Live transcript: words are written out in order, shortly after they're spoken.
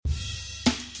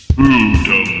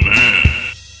Buddha Man.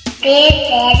 Big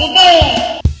Daddy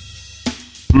Dan.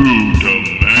 Buddha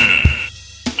Man.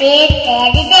 Big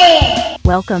Daddy Dan.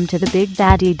 Welcome to the Big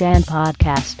Daddy Dan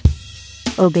podcast.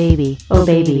 Oh baby, oh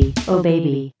baby, oh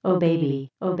baby, oh baby,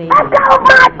 oh baby. Let's go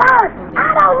my first.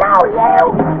 I don't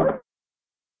know you.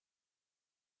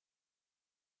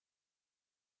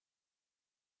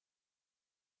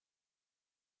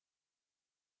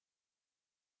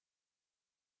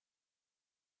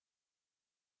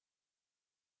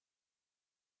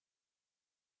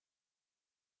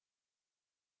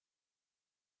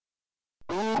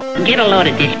 Get a load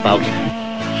of this, folks.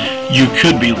 You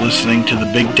could be listening to the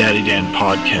Big Daddy Dan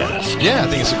podcast. Yeah, I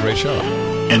think it's a great show.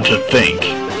 And to think,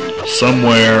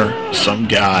 somewhere, some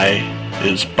guy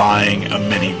is buying a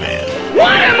minivan.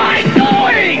 What am I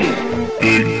doing?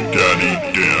 Big Daddy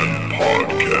Dan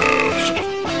Podcast.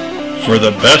 For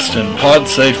the best in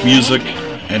pod-safe music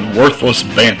and worthless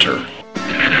banter.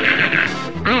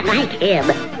 I like him.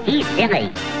 He's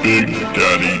silly. Big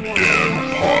Daddy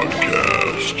Dan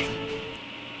Podcast.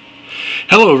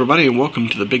 Hello everybody and welcome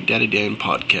to the Big Daddy Dan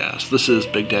podcast. This is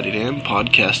Big Daddy Dan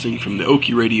podcasting from the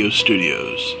Okie Radio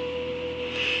Studios.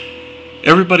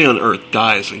 Everybody on earth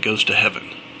dies and goes to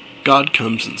heaven. God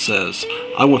comes and says,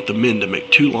 I want the men to make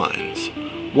two lines.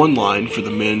 One line for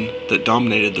the men that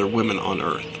dominated their women on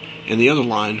earth, and the other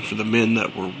line for the men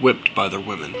that were whipped by their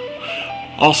women.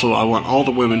 Also, I want all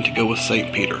the women to go with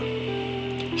St. Peter.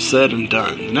 Said and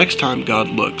done. The next time God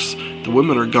looks, the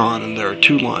women are gone and there are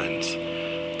two lines.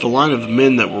 The line of the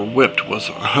men that were whipped was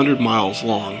 100 miles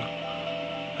long,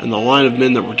 and the line of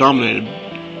men that were dominated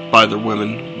by their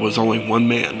women was only one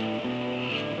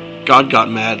man. God got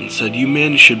mad and said, You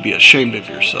men should be ashamed of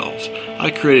yourselves.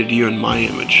 I created you in my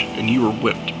image, and you were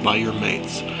whipped by your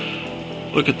mates.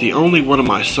 Look at the only one of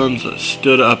my sons that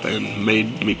stood up and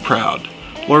made me proud.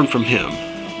 Learn from him.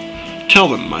 Tell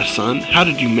them, my son, how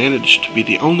did you manage to be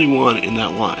the only one in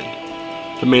that line?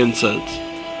 The man says,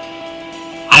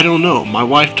 I don't know. My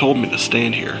wife told me to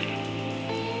stand here.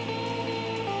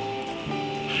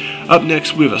 Up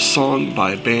next, we have a song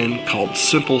by a band called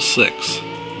Simple Six.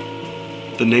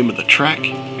 The name of the track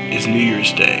is New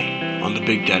Year's Day on the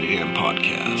Big Daddy Dan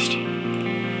podcast.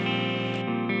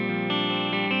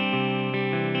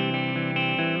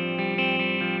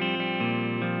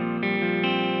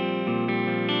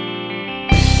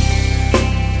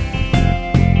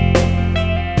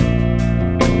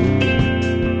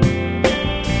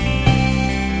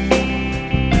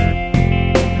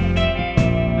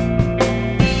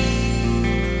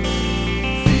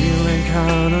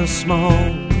 Small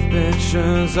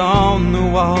pictures on the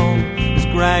wall as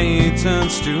grey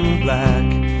turns to black.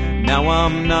 Now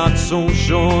I'm not so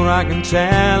sure I can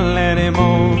tell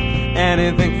anymore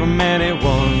anything from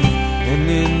anyone. And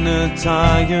in a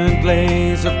tired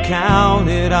glaze I've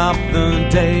counted up the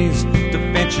days to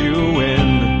fit you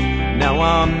in. Now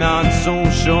I'm not so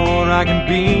sure I can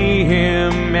be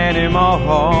him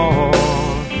anymore.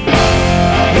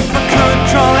 If I could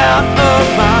crawl out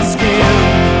of my skin,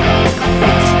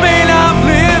 this pain I'm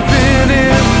living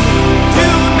in,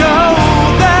 you know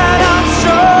that I'm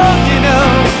strong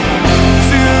enough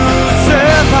to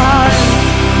survive.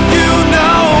 You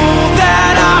know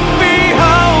that I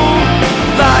feel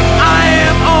like I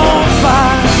am on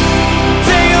fire.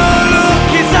 Take a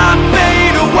look as I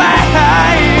fade away.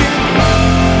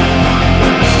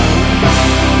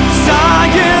 'Cause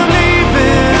I am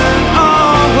leaving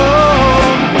on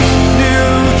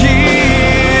New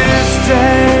Year's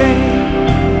Day.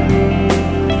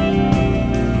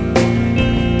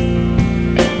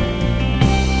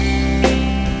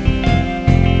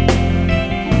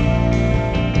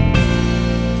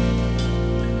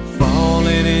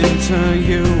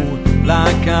 You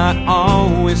like I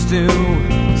always do.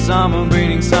 Summer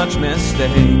breeding such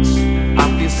mistakes. I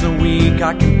feel so weak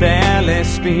I can barely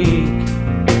speak.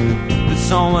 There's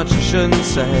so much I shouldn't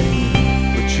say,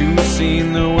 but you've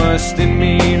seen the worst in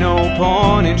me. No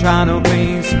point in trying to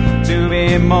please, to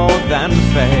be more than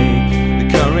fake. The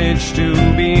courage to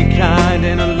be kind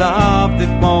and a love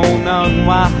that won't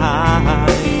unwind.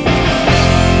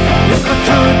 If I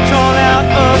could crawl out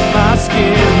of my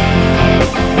skin,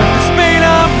 this pain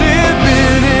I'm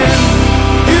living in,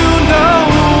 you know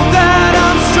that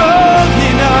I'm strong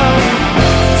enough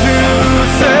to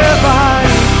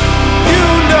survive. You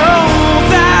know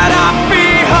that I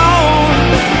feel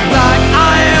like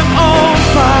I am on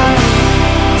fire.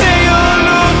 Take a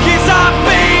look as I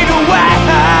fade away.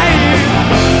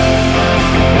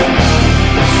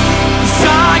 'Cause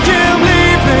I am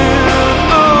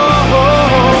leaving.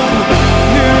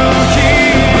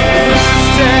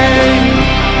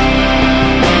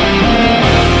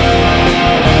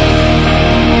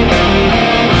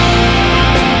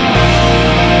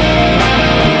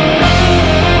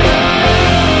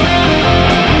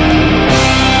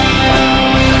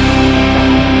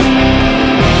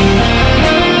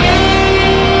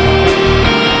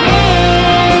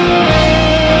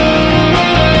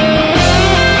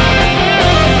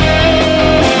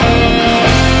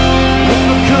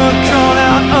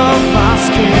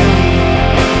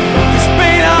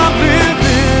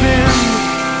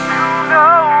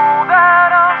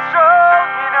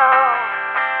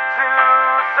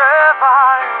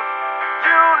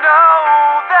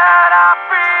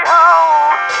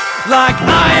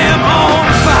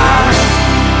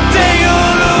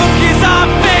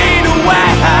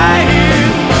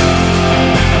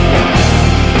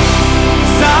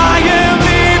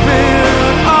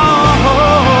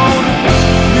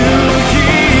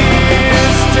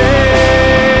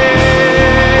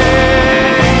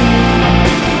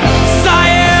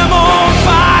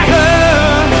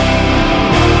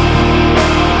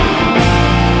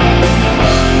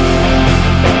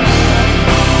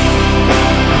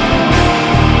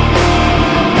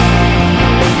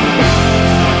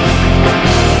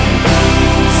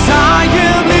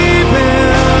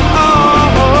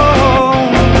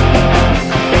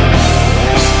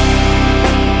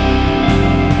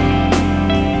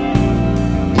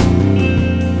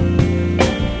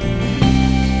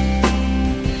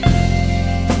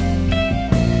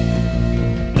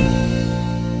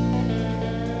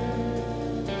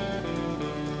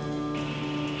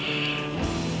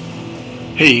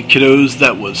 Hey kiddos,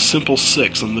 that was Simple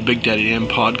Six on the Big Daddy Dan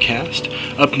podcast.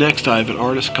 Up next I have an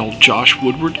artist called Josh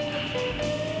Woodward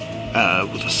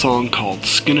with a song called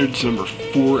Skinner's number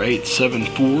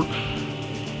 4874.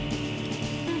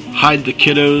 Hide the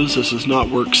kiddos, this is not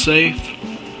work safe,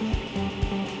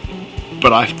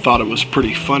 but I thought it was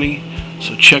pretty funny,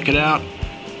 so check it out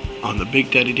on the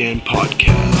Big Daddy Dan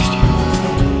podcast.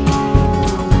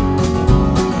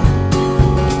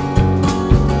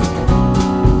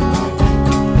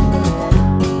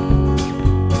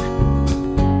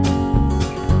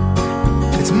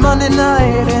 Monday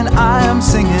night and I am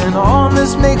singing on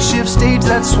this makeshift stage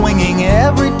that's swinging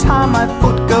every time my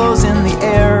foot goes in the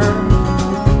air.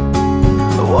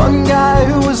 The one guy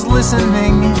who was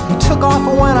listening, he took off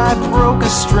when I broke a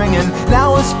string, and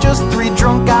now it's just 3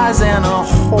 drunk guys and a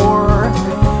whore.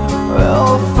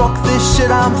 Well, fuck this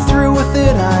shit, I'm through with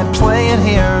it, I ain't playing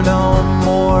here no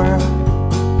more.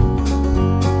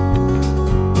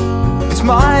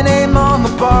 My name on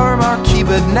the bar marquee,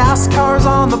 but NASCAR's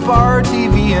on the bar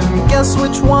TV, and guess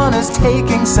which one is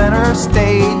taking center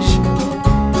stage?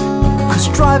 'Cause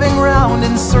driving round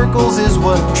in circles is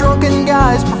what drunken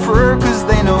guys prefer, 'cause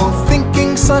they know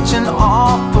thinking's such an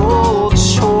awful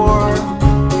chore.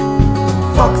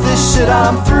 Fuck this shit,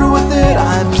 I'm through with it,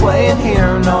 I ain't playing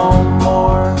here no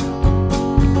more.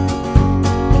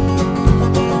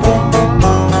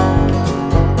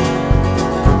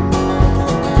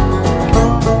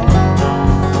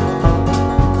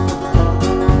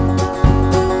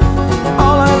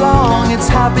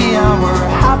 Happy hour,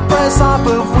 half price off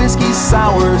of whiskey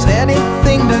sours,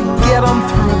 anything to get them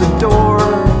through the door.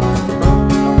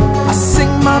 I sing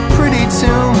my pretty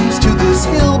tunes to this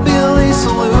hillbilly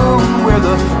saloon, where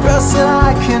the best that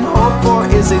I can hope for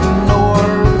is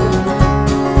ignored.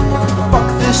 Fuck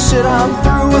this shit, I'm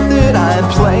through with it, I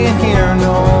ain't playing here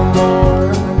no more.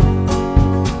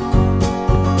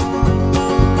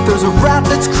 There's a rat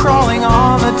that's crawling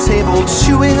on the table,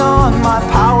 chewing on my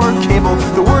power cable.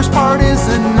 The worst part is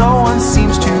that no one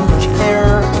seems to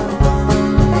care.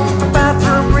 The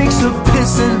bathroom reeks of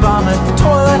piss and vomit, the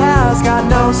toilet has got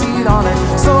no seat on it,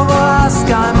 so the last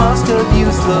guy must have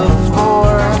used the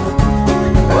floor.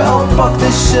 Well, fuck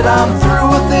this shit, I'm through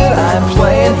with it, I ain't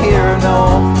playing here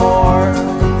no more.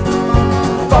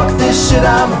 Fuck this shit,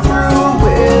 I'm through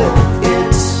with it.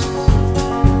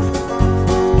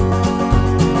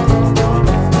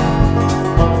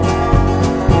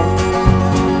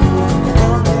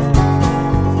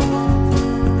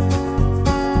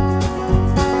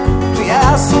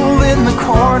 In the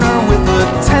corner with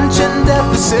attention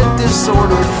deficit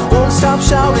disorder won't stop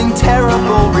shouting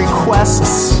terrible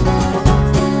requests.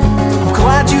 I'm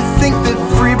glad you think that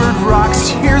Freebird rocks.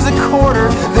 Here's a quarter,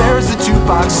 there's a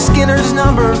jukebox, Skinner's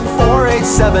number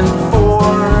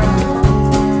 4874.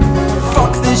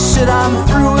 Fuck this shit, I'm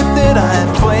through with it, I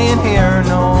ain't playing here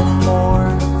no more.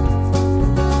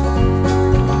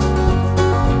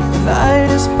 The night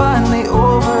is finally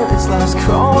over, it's last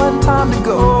call and time to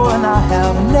go, and I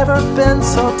have never been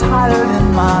so tired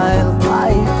in my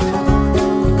life.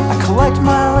 I collect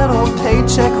my little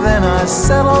paycheck, then I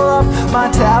settle up my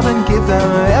tab and give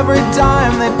them every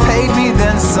dime they paid me,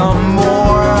 then some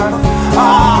more.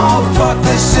 Oh, fuck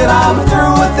this shit, I'm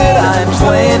through with it, I ain't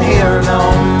playing here no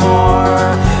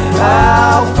more.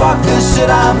 Oh, fuck this shit,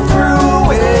 I'm through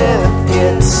with it.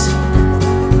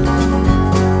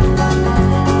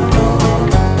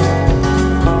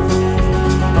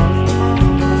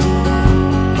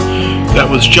 That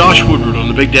was Josh Woodward on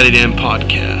the Big Daddy Dan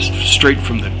podcast, straight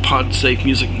from the PodSafe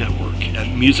Music Network at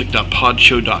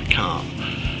music.podshow.com.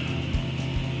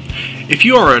 If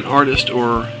you are an artist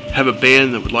or have a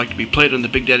band that would like to be played on the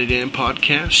Big Daddy Dan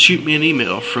podcast, shoot me an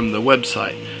email from the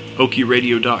website,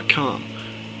 okieradio.com.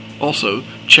 Also,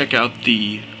 check out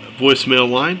the voicemail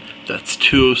line, that's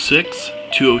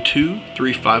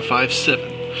 206-202-3557,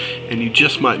 and you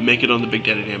just might make it on the Big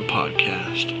Daddy Dan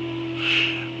podcast.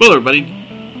 Well, everybody,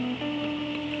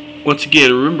 once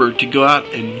again, remember to go out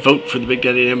and vote for the Big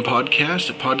Daddy Dan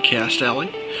podcast at Podcast Alley.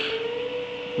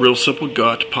 Real simple, go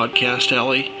out to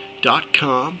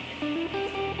podcastalley.com,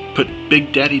 put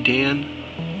Big Daddy Dan,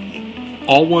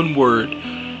 all one word,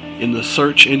 in the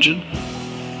search engine,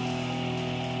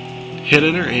 hit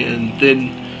enter, and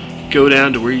then go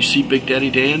down to where you see Big Daddy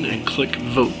Dan and click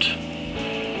vote.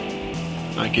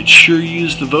 I could sure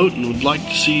use the vote and would like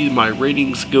to see my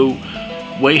ratings go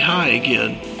way high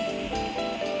again.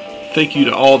 Thank you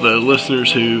to all the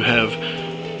listeners who have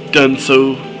done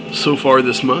so far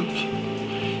this month.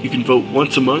 You can vote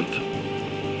once a month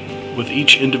with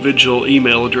each individual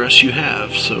email address you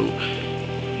have, so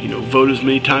vote as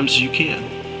many times as you can.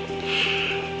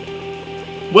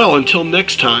 Well, until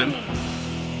next time,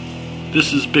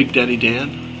 This is Big Daddy Dan,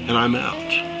 and I'm out.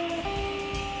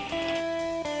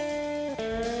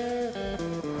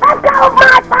 Let's go,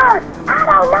 my first. I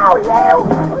don't know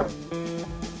you.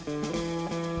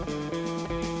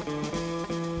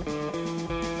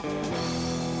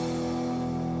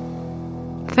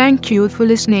 Thank you for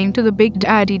listening to the Big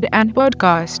Daddy Dan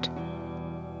podcast.